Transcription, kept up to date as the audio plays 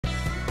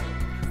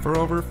For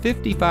over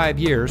 55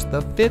 years,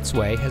 the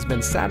Fitzway has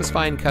been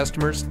satisfying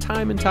customers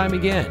time and time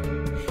again.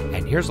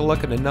 And here's a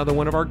look at another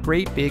one of our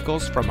great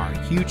vehicles from our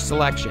huge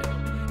selection.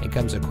 It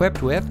comes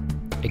equipped with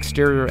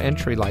exterior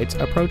entry lights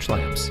approach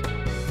lamps,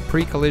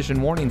 pre-collision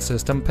warning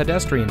system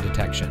pedestrian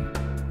detection,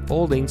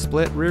 folding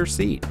split rear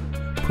seat,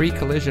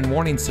 pre-collision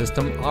warning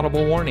system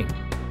audible warning,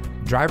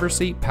 driver's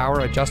seat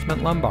power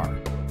adjustment lumbar,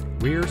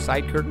 rear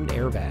side curtain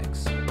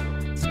airbags,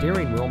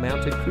 steering wheel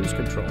mounted cruise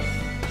control,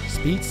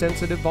 speed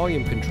sensitive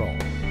volume control,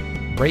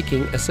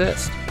 braking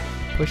assist,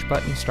 push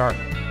button start,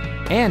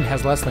 and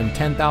has less than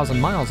 10,000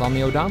 miles on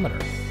the odometer.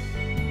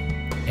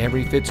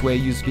 Every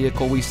Fitzway used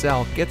vehicle we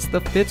sell gets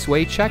the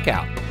Fitzway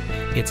checkout.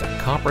 It's a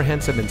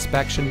comprehensive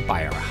inspection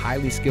by our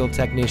highly skilled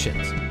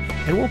technicians,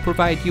 and we'll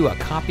provide you a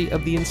copy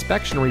of the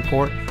inspection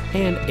report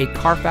and a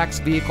Carfax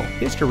vehicle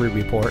history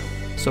report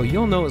so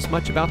you'll know as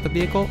much about the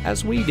vehicle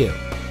as we do.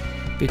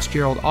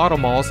 Fitzgerald Auto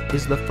Malls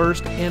is the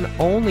first and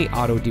only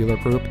auto dealer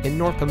group in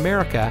North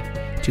America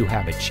to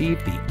have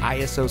achieved the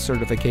ISO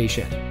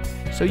certification,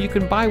 so you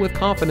can buy with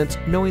confidence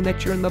knowing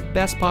that you're in the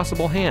best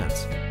possible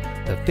hands.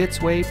 The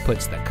Fitzway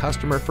puts the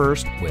customer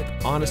first with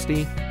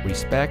honesty,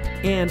 respect,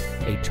 and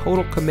a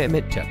total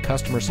commitment to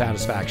customer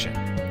satisfaction.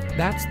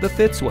 That's the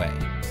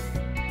Fitzway.